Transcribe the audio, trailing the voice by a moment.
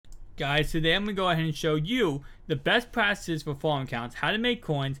guys? Today I'm going to go ahead and show you the best practices for farm accounts, how to make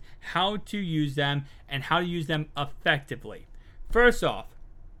coins, how to use them, and how to use them effectively. First off,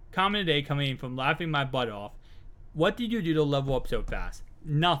 comment today coming in from laughing my butt off. What did you do to level up so fast?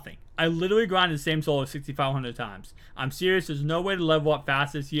 Nothing. I literally grinded the same solo 6,500 times. I'm serious, there's no way to level up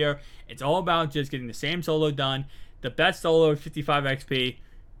fast this year. It's all about just getting the same solo done. The best solo is 55 XP.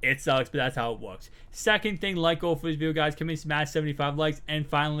 It sucks, but that's how it works. Second thing, like goal for this video, guys. Can we smash 75 likes? And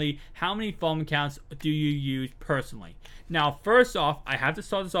finally, how many farm accounts do you use personally? Now, first off, I have to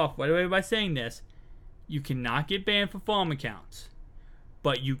start this off right away by saying this. You cannot get banned for farm accounts.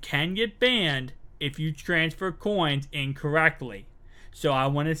 But you can get banned if you transfer coins incorrectly. So I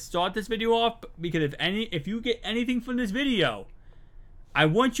want to start this video off because if you get anything from this video, I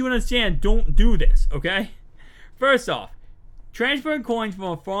want you to understand, don't do this, okay? First off, transferring coins from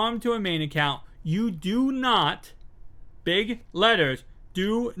a farm to a main account, you do not, big letters,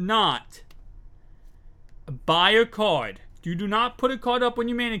 do not buy a card. You do not put a card up on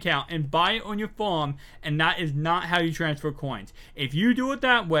your main account and buy it on your farm, and that is not how you transfer coins. If you do it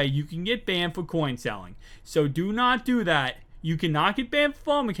that way, you can get banned for coin selling. So do not do that. You cannot get banned for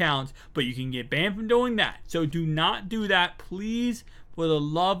farm accounts, but you can get banned from doing that. So do not do that, please, for the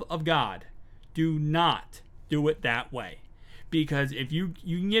love of God. Do not do it that way. Because if you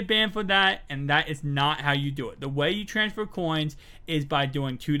can get banned for that, and that is not how you do it. The way you transfer coins is by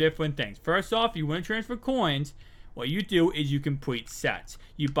doing two different things. First off, you want to transfer coins, what you do is you complete sets.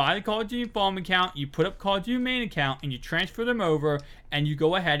 You buy the cards in your farm account, you put up cards in your main account, and you transfer them over, and you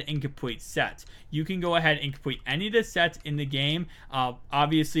go ahead and complete sets. You can go ahead and complete any of the sets in the game.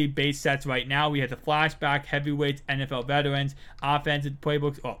 Obviously, base sets right now, we have the flashback, heavyweights, NFL veterans, offensive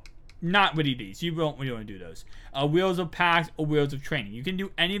playbooks. Oh, not really these. You don't really want to do those. Wheels of packs or wheels of training. You can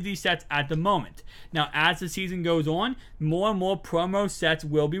do any of these sets at the moment. Now, as the season goes on, more and more promo sets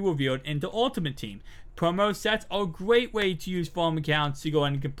will be revealed into Ultimate Team. Promo sets are a great way to use farm accounts to go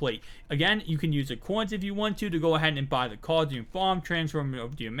ahead and complete. Again, you can use the coins if you want to go ahead and buy the cards in your farm, transfer them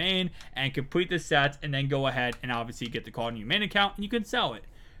over to your main, and complete the sets, and then go ahead and obviously get the card in your main account, and you can sell it.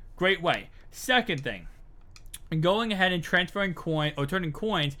 Great way. Second thing, going ahead and transferring coin or turning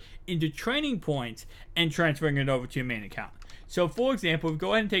coins into training points and transferring it over to your main account. So, for example,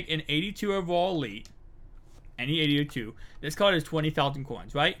 go ahead and take an 82 overall elite, any 82. This card is 20,000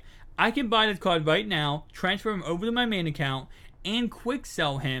 coins, right? I can buy this card right now, transfer him over to my main account, and quick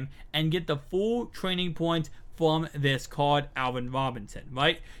sell him and get the full training points from this card, Alvin Robinson,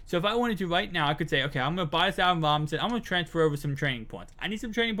 right? So if I wanted to right now, I could say, okay, I'm going to buy this Alvin Robinson. I'm going to transfer over some training points. I need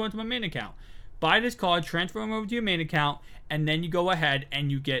some training points to my main account. Buy this card, transfer them over to your main account, and then you go ahead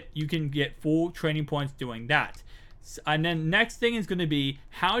and you can get full training points doing that. And then next thing is going to be,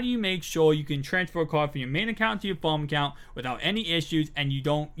 how do you make sure you can transfer a card from your main account to your farm account without any issues and you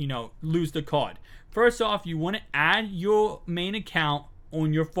don't, lose the card? First off, you want to add your main account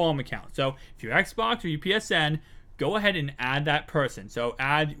on your farm account. So if you're Xbox or your PSN, go ahead and add that person. So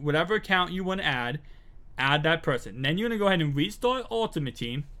add whatever account you want to add that person. And then you're going to go ahead and restart Ultimate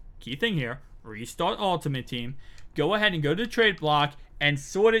Team. Key thing here, restart Ultimate Team. Go ahead and go to the trade block and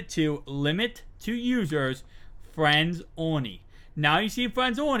sort it to limit to users, friends only. Now you see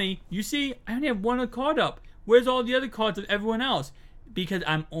friends only, you see I only have one card up. Where's all the other cards of everyone else? Because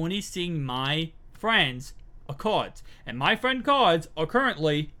I'm only seeing my friends' cards. And my friend cards are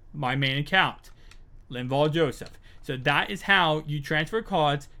currently my main account, Linval Joseph. So that is how you transfer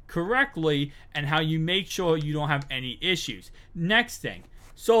cards correctly and how you make sure you don't have any issues. Next thing,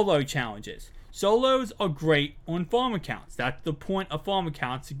 solo challenges. Solos are great on farm accounts. That's the point of farm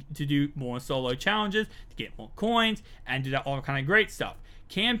accounts, to do more solo challenges, to get more coins, and do that all kind of great stuff.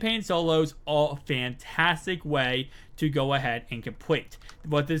 Campaign solos are a fantastic way to go ahead and complete.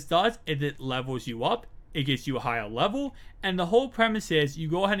 What this does is it levels you up, it gets you a higher level, and the whole premise is you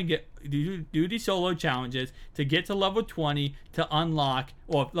go ahead and do these solo challenges to get to level 20 to unlock,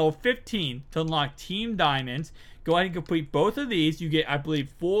 or level 15 to unlock team diamonds. Go ahead and complete both of these. You get, I believe,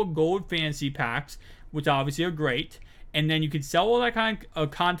 4 gold fantasy packs, which obviously are great. And then you can sell all that kind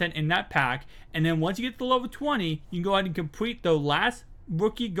of content in that pack. And then once you get to level 20, you can go ahead and complete the last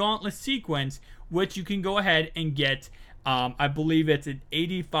rookie gauntlet sequence, which you can go ahead and get, I believe it's an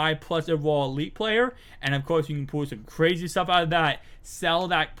 85 plus overall elite player. And of course, you can pull some crazy stuff out of that, sell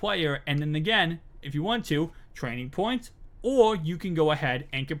that player, and then again, if you want to, training points, or you can go ahead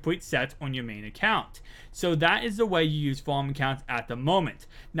and complete sets on your main account. So that is the way you use farm accounts at the moment.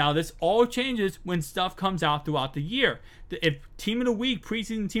 Now, this all changes when stuff comes out throughout the year. If Team of the Week,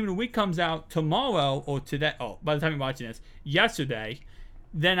 preseason Team of the Week comes out tomorrow, or today, by the time you're watching this, yesterday,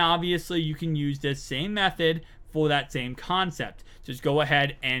 then obviously you can use this same method for that same concept. Just go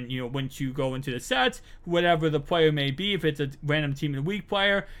ahead and, once you go into the sets, whatever the player may be, if it's a random team of the week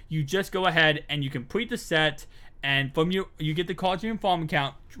player, you just go ahead and you complete the set, and from you get the cards from your farm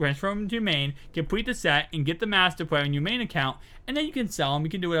account, transfer them to your main, complete the set, and get the master player in your main account, and then you can sell them. You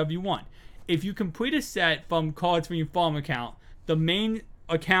can do whatever you want. If you complete a set from cards from your farm account, the main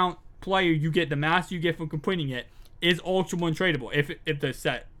account player you get, the master you get from completing it, is ultra untradeable if the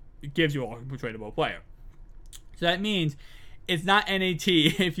set gives you an ultra untradeable player. So that means it's not NAT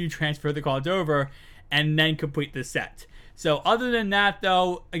if you transfer the cards over and then complete the set. So other than that,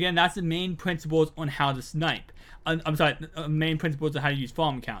 though, again, that's the main principles on how to snipe. Main principles on how to use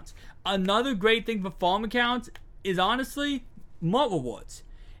farm accounts. Another great thing for farm accounts is honestly MUT rewards.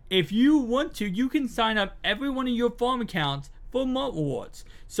 If you want to, you can sign up every one of your farm accounts for MUT rewards.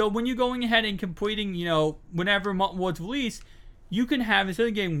 So when you're going ahead and completing, whenever MUT rewards release, you can have, instead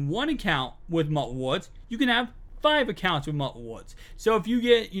of getting one account with MUT rewards, you can have 5 accounts with MUT rewards. So if you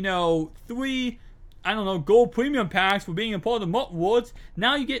get, 3, gold premium packs for being a part of MUT rewards,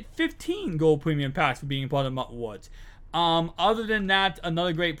 now you get 15 gold premium packs for being a part of MUT rewards. Other than that,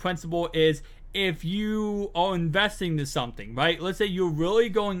 another great principle is if you are investing in something, right? Let's say you're really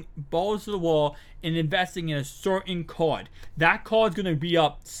going balls to the wall and investing in a certain card. That card's going to be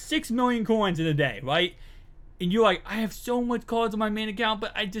up 6 million coins in a day, right? And you're like, I have so much cards on my main account,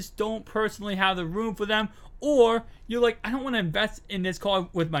 but I just don't personally have the room for them. Or you're like, I don't want to invest in this card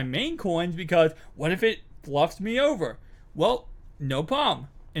with my main coins because what if it fluffs me over? Well, no problem.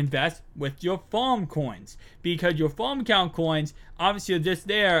 Invest with your farm coins, because your farm account coins obviously are just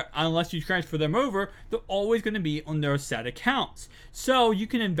there unless you transfer them over. They're always going to be on their set accounts, so you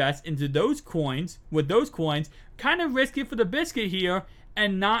can invest into those coins with those coins, kind of risk it for the biscuit here,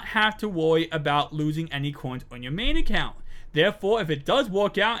 and not have to worry about losing any coins on your main account. Therefore, if it does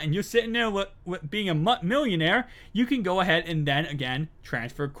work out and you're sitting there with being a MUT millionaire, you can go ahead and then again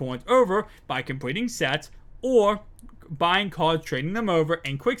transfer coins over by completing sets or buying cards, trading them over,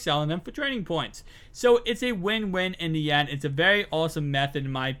 and quick selling them for trading points. So it's a win-win in the end. It's a very awesome method,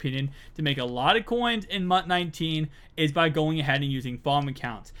 in my opinion, to make a lot of coins in MUT 19 is by going ahead and using farm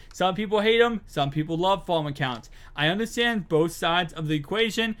accounts. Some people hate them. Some people love farm accounts. I understand both sides of the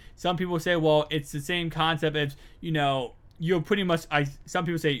equation. Some people say, well, it's the same concept as, you're pretty much, some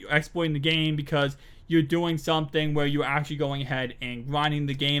people say you're exploiting the game because you're doing something where you're actually going ahead and grinding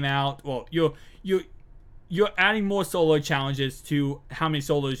the game out. Well, you're adding more solo challenges to how many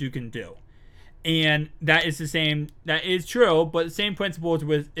solos you can do. And that is the same, that is true, but the same principle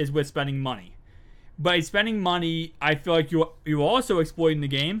is with spending money. By spending money, I feel like you're also exploiting the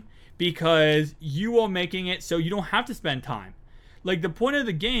game because you are making it so you don't have to spend time. Like, the point of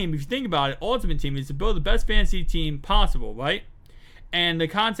the game, if you think about it, Ultimate Team is to build the best fantasy team possible, right? And the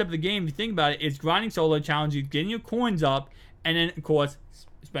concept of the game, if you think about it, is grinding solo challenges, getting your coins up, and then, of course,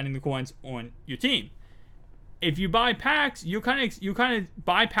 spending the coins on your team. If you buy packs, you're kind of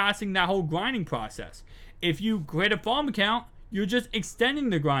bypassing that whole grinding process. If you create a farm account, you're just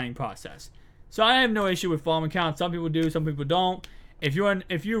extending the grinding process. So I have no issue with farm accounts. Some people do, some people don't. If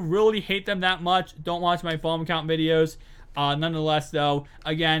you really hate them that much, don't watch my farm account videos. Nonetheless, though,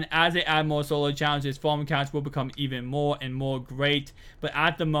 again, as they add more solo challenges, farm accounts will become even more and more great. But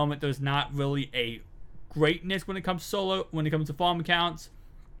at the moment, there's not really a greatness when it comes to farm accounts.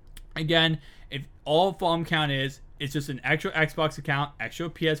 Again, if all farm account is, it's just an extra Xbox account, extra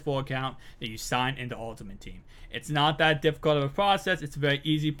PS4 account that you sign into Ultimate Team. It's not that difficult of a process. It's a very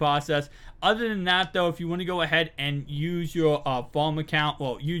easy process. Other than that, though, if you want to go ahead and use your farm account,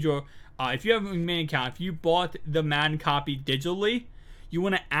 if you have a main account, if you bought the Madden copy digitally, you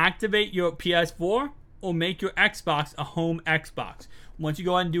want to activate your PS4 or make your Xbox a home Xbox. Once you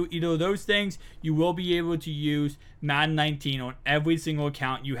go ahead and do either of those things, you will be able to use Madden 19 on every single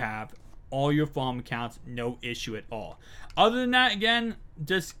account you have, all your farm accounts, no issue at all. Other than that, again,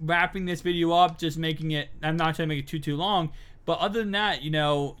 just wrapping this video up, just making it, I'm not trying to make it too long, but other than that,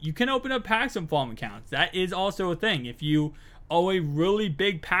 you can open up packs on farm accounts. That is also a thing. If you are a really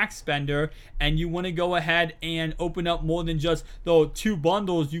big pack spender and you want to go ahead and open up more than just the 2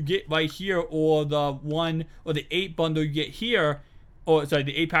 bundles you get right here, or the 1 or the 8 bundle you get here,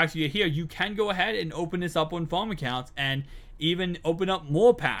 the 8 packs you get here, you can go ahead and open this up on farm accounts and even open up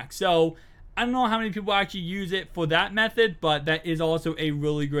more packs. So I don't know how many people actually use it for that method, but that is also a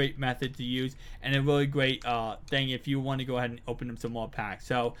really great method to use and a really great thing if you want to go ahead and open up some more packs.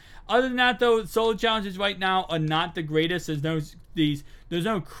 So other than that, though, solo challenges right now are not the greatest. There's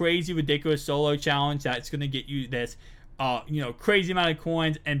no crazy ridiculous solo challenge that's going to get you this crazy amount of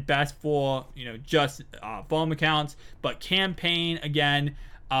coins and best for just farm accounts. But campaign, again,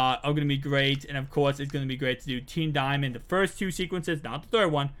 are going to be great. And of course, it's going to be great to do Team Diamond, the first 2 sequences, not the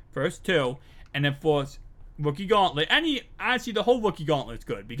third one, first 2. And of course, Rookie Gauntlet. Actually, the whole Rookie Gauntlet is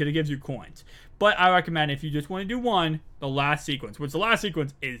good because it gives you coins. But I recommend if you just want to do one, the last sequence, which the last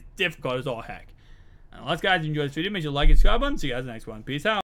sequence is difficult as all heck. Unless guys, you enjoyed this video, make sure to like and subscribe button. See you guys in the next one. Peace out.